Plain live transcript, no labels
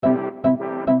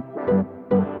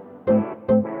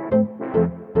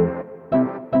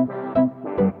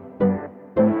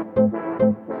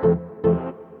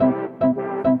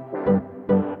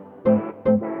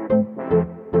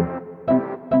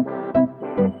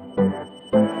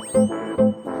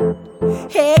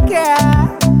Hey girl,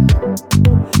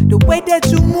 the way that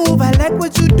you move, I like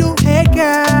what you do. Hey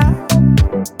girl,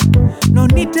 no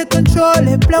need to control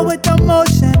it, flow with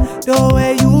emotion. The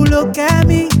way you look at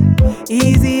me,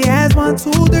 easy as 1,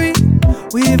 2, 3.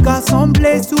 We've got some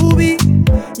place to be.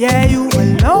 Yeah, you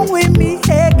alone with me.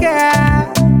 Hey girl,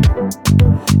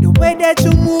 the way that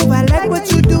you move, I like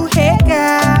what you do. Hey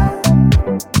girl,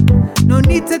 no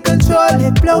need to control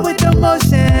it, flow with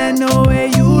emotion. The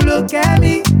way you look at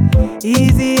me,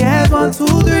 easy as 1, 2,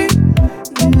 3.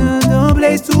 No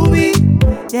place to be.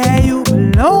 Yeah, you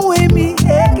alone with me.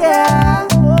 Hey girl.